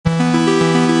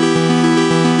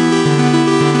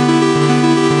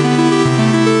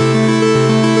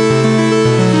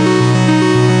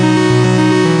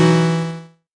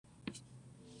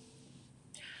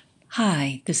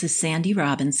This is Sandy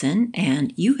Robinson,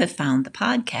 and you have found the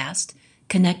podcast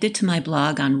connected to my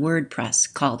blog on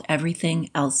WordPress called Everything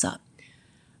Elsa.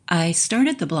 I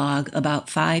started the blog about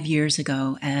 5 years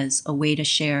ago as a way to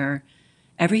share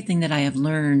everything that I have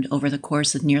learned over the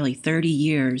course of nearly 30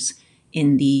 years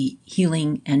in the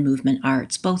healing and movement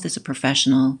arts, both as a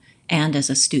professional and as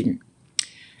a student.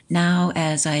 Now,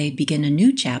 as I begin a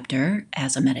new chapter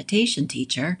as a meditation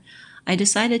teacher, I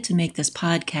decided to make this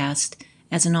podcast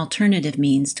as an alternative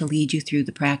means to lead you through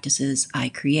the practices I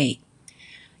create.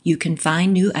 You can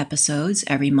find new episodes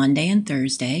every Monday and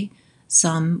Thursday,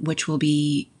 some which will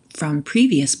be from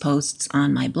previous posts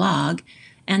on my blog,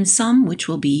 and some which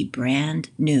will be brand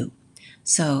new.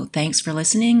 So thanks for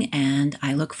listening, and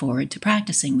I look forward to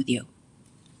practicing with you.